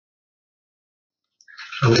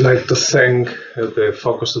I would like to thank the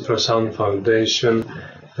Focused Ultrasound Foundation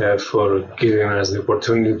for giving us the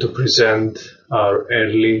opportunity to present our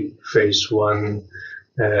early phase 1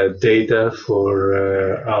 data for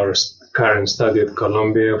our current study at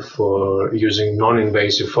Columbia for using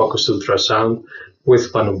non-invasive focused ultrasound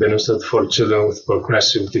with Panobinostat for children with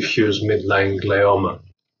progressive diffuse midline glioma.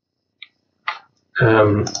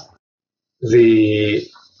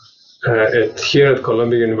 Here at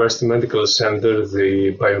Columbia University Medical Center,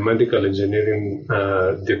 the biomedical engineering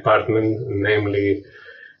department, namely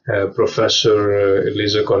Professor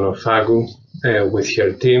Elisa Konofagou, with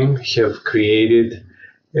her team, have created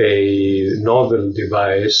a novel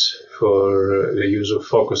device for the use of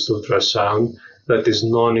focused ultrasound that is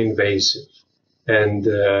non-invasive. And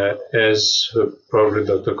as probably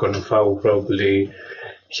Dr. Konofagou probably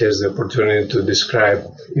has the opportunity to describe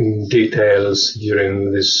in details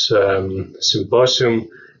during this symposium,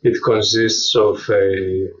 it consists of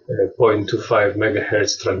a 0.25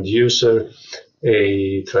 megahertz transducer,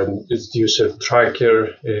 a transducer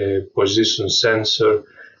tracker, a position sensor,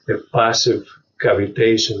 a passive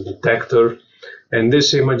cavitation detector, and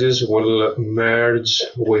these images will merge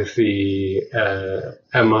with the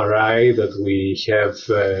MRI that we have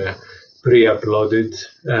pre-uploaded,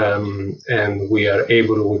 and we are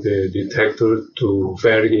able with the detector to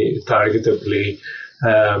very targetedly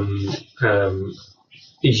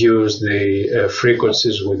use the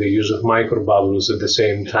frequencies with the use of microbubbles at the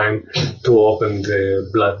same time to open the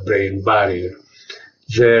blood-brain barrier.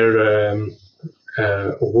 Their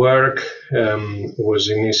work was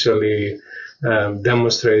initially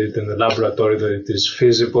demonstrated in the laboratory that it is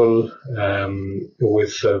feasible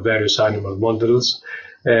with various animal models.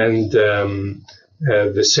 And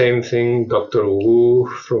the same thing, Dr. Wu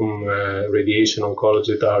from radiation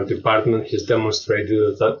oncology at our department has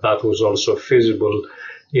demonstrated that that was also feasible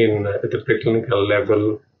at the preclinical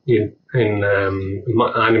level in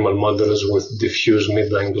animal models with diffuse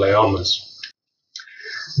midline gliomas.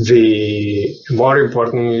 More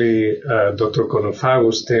importantly, Dr.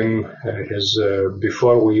 Konofagou's team has,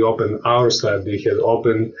 before we opened our study, had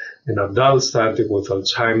opened an adult study with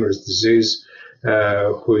Alzheimer's disease,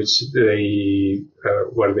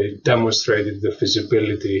 where they demonstrated the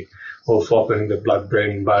feasibility of opening the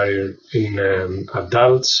blood-brain barrier in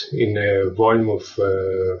adults in a volume of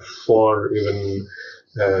 4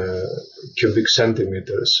 cubic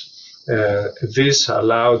centimeters. This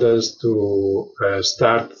allowed us to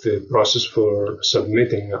start the process for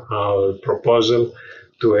submitting our proposal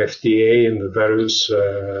to FDA and the various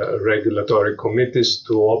regulatory committees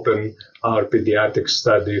to open our pediatric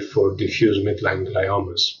study for diffuse midline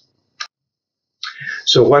gliomas.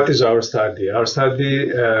 So what is our study? Our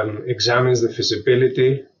study examines the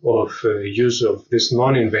feasibility of use of this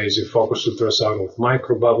non-invasive focused ultrasound with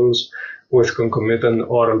microbubbles with concomitant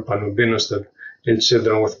oral Panobinostat in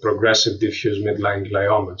children with progressive diffuse midline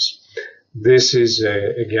gliomas. This is,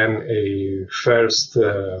 again, a first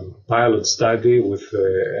pilot study with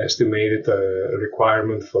estimated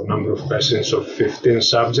requirement for number of patients of 15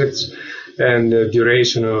 subjects and a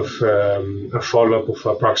duration of a follow-up of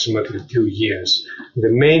approximately 2 years. The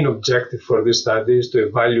main objective for this study is to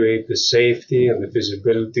evaluate the safety and the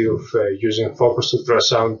feasibility of using focused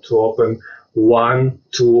ultrasound to open 1,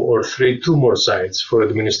 2, or 3 tumor sites for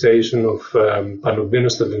administration of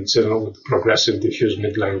Panobinostat in children with progressive diffuse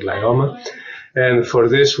midline glioma. And for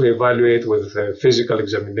this, we evaluate with physical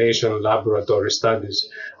examination, laboratory studies.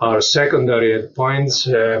 Our secondary endpoints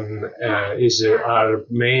are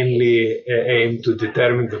mainly aimed to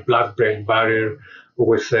determine the blood-brain barrier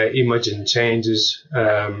with imaging changes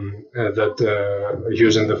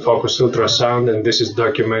using the focused ultrasound, and this is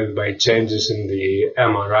documented by changes in the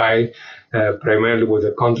MRI, primarily with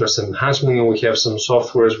the contrast enhancement, and we have some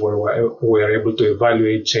softwares where we are able to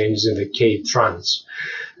evaluate changes in the K-trans.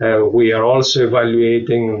 We are also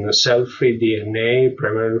evaluating cell-free DNA,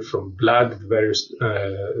 primarily from blood at various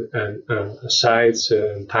sites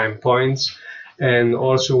and time points. And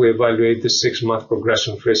also we evaluate the 6-month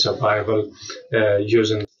progression-free survival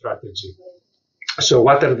using strategy. So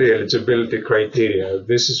what are the eligibility criteria?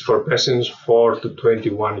 This is for patients 4 to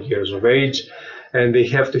 21 years of age, and they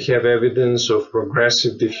have to have evidence of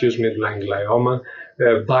progressive diffuse midline glioma.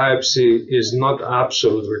 Biopsy is not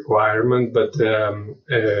absolute requirement, but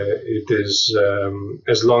it is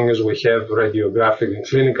as long as we have radiographic and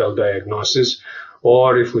clinical diagnosis,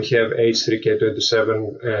 or if we have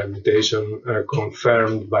H3K27 mutation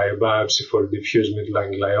confirmed by a biopsy for diffuse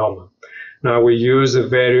midline glioma. Now we use the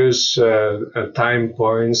various time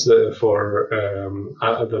points for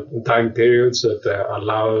the time periods that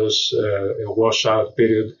allows a washout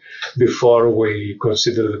period before we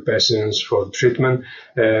consider the patients for treatment.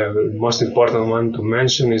 The most important one to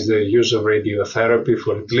mention is the use of radiotherapy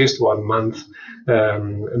for at least 1 month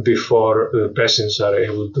before the patients are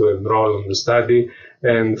able to enroll in the study,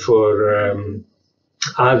 and for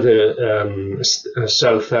other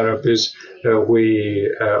cell therapies, we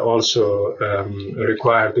also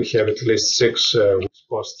require to have at least 6 weeks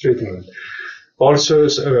post-treatment. Also,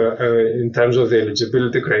 in terms of the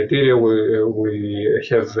eligibility criteria, we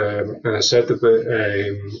have set up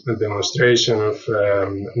a demonstration of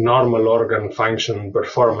normal organ function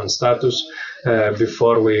performance status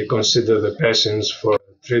before we consider the patients for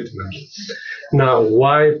treatment. Now,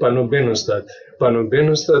 why Panobinostat?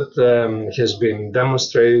 Panobinostat has been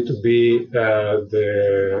demonstrated to be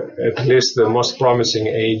at least the most promising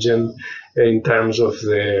agent in terms of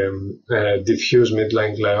the diffuse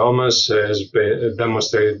midline gliomas, as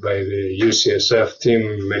demonstrated by the UCSF team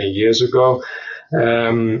many years ago.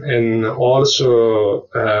 And also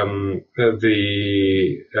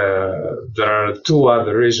there are 2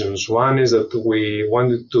 other reasons. One is that we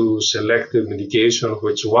wanted to select a medication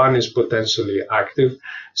which, one, is potentially active.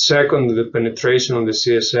 Second, the penetration on the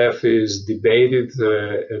CSF is debated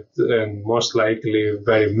and most likely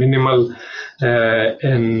very minimal.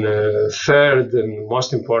 And third, and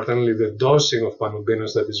most importantly, the dosing of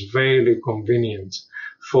Panobinostat is very convenient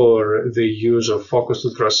for the use of focused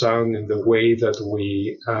ultrasound in the way that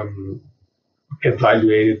we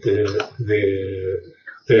evaluated the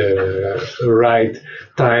right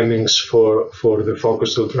timings for the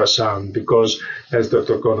focused ultrasound, because as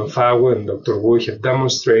Dr. Konofawa and Dr. Wu have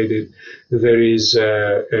demonstrated, there is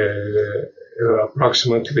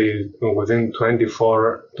approximately within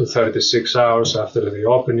 24 to 36 hours after the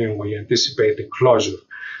opening, we anticipate the closure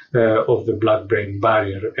of the blood-brain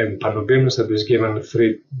barrier, and Panobinostat is given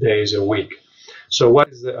 3 days a week. So what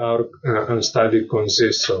is our study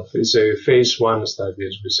consists of? It's a phase 1 study,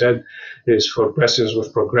 as we said. It's for patients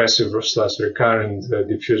with progressive / recurrent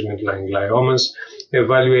diffuse midline gliomas,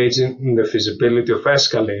 evaluating the feasibility of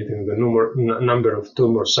escalating the number of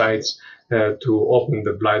tumor sites to open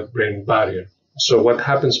the blood-brain barrier. So what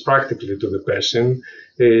happens practically to the patient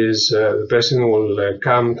is the patient will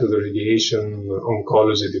come to the radiation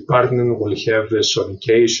oncology department, will have the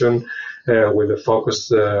sonication with a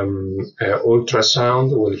focused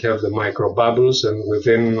ultrasound, we'll have the microbubbles, and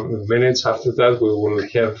within minutes after that we will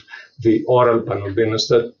have the oral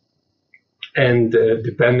Panobinostat. And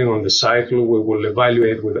depending on the cycle, we will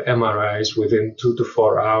evaluate with MRIs within 2 to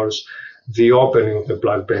 4 hours the opening of the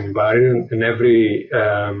blood-brain barrier, and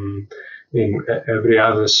in every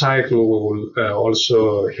other cycle, we will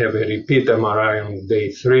also have a repeat MRI on day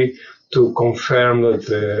 3 to confirm that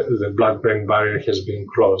the blood-brain barrier has been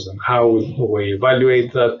closed. And how we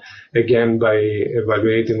evaluate that? Again, by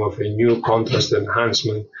evaluating of a new contrast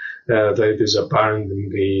enhancement that is apparent in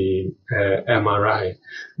the MRI.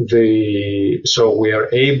 So we are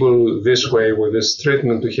able this way, with this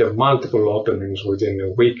treatment, to have multiple openings within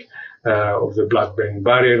a week of the blood-brain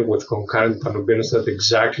barrier with concurrent Panobinostat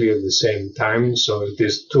exactly at the same time. So it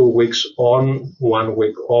is 2 weeks on, 1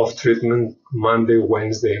 week off treatment, Monday,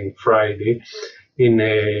 Wednesday, and Friday. And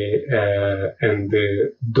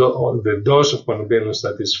the dose of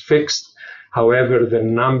Panobinostat is fixed. However, the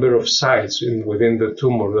number of sites within the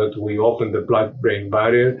tumor that we open the blood-brain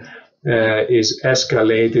barrier is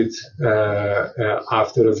escalated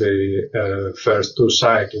after the first 2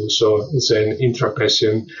 cycles. So it's an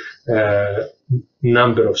intrapatient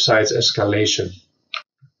number of sites escalation.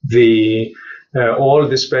 All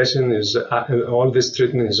this treatment is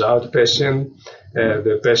outpatient.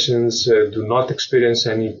 The patients do not experience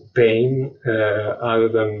any pain other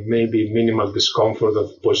than maybe minimal discomfort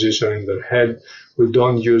of positioning their head. We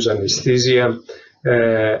don't use anesthesia.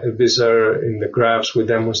 These are in the graphs. We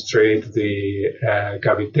demonstrate the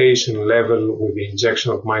cavitation level with the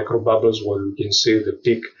injection of microbubbles, where we can see the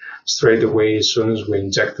peak straight away as soon as we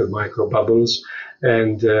inject the microbubbles.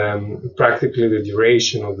 And practically the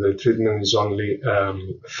duration of the treatment is only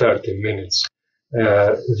 30 minutes.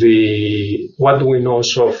 What do we know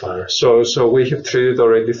so far? So we have treated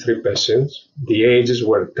already 3 patients. The ages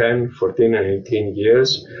were 10, 14, and 18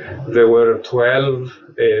 years. There were 12,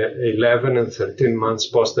 11, and 13 months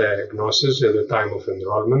post-diagnosis at the time of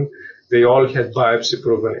enrollment. They all had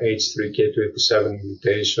biopsy-proven H3K27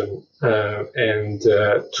 mutation, and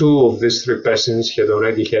 2 of these 3 patients had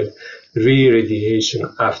already had re-radiation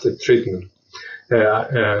after treatment.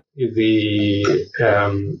 There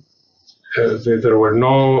were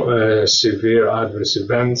no severe adverse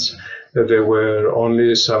events, there were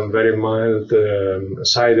only some very mild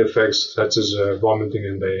side effects, such as vomiting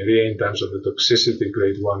and diarrhea in terms of the toxicity,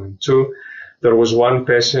 grade 1 and 2. There was one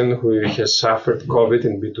patient who has suffered COVID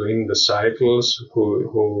in between the cycles,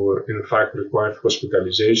 who in fact required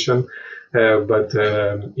hospitalization, but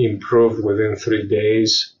improved within 3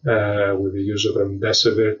 days with the use of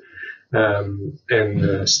remdesivir and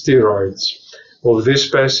steroids. Of these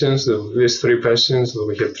patients, these 3 patients that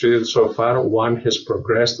we have treated so far, one has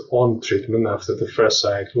progressed on treatment after the first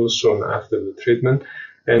cycle, soon after the treatment,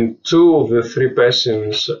 and 2 of the 3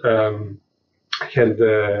 patients had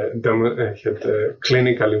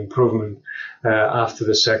clinical improvement after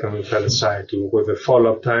the second and third cycle, with a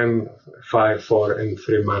follow-up time 5, 4, and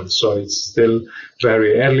 3 months. So it's still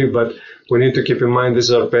very early, but we need to keep in mind these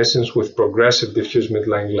are patients with progressive diffuse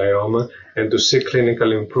midline glioma, and to see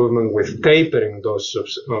clinical improvement with tapering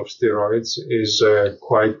doses of steroids is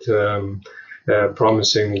quite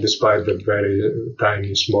promising, despite the very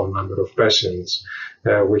tiny small number of patients.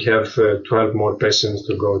 We have 12 more patients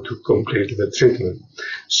to go to complete the treatment.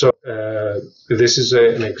 So this is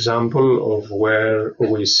an example of where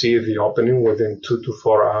we see the opening within 2 to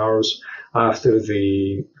 4 hours after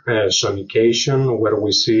the sonication, where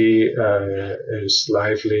we see a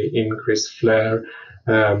slightly increased flare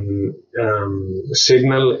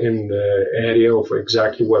signal in the area of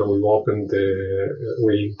exactly where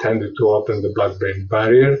we intended to open the blood-brain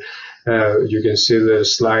barrier. You can see the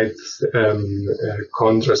slight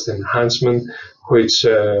contrast enhancement, which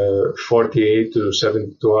 48 to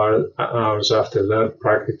 72 hours after that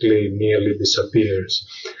practically nearly disappears,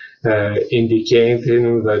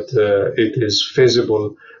 indicating that it is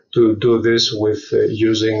feasible to do this with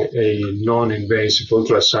using a non-invasive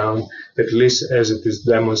ultrasound, at least as it is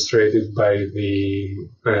demonstrated by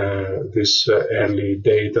this early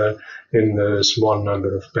data in a small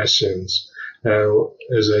number of patients.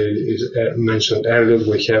 As I mentioned earlier,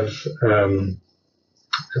 we have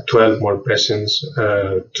 12 more patients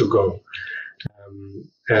to go.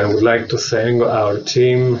 I would like to thank our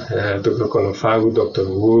team, Dr. Konofagu, Dr.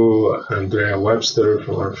 Wu, Andrea Webster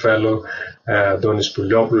from our fellow, Donis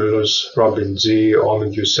Pouliopoulos, Robin G,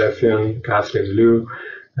 Omid Yousefian, Catherine Liu,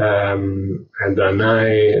 and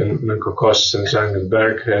Danai, and Kokos and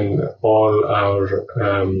Zangenberg, and all our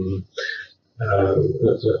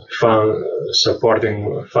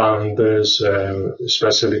supporting founders,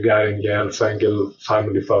 especially Guy and Yael Fengel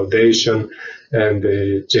Family Foundation, and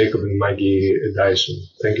Jacob and Maggie Dyson.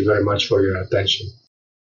 Thank you very much for your attention.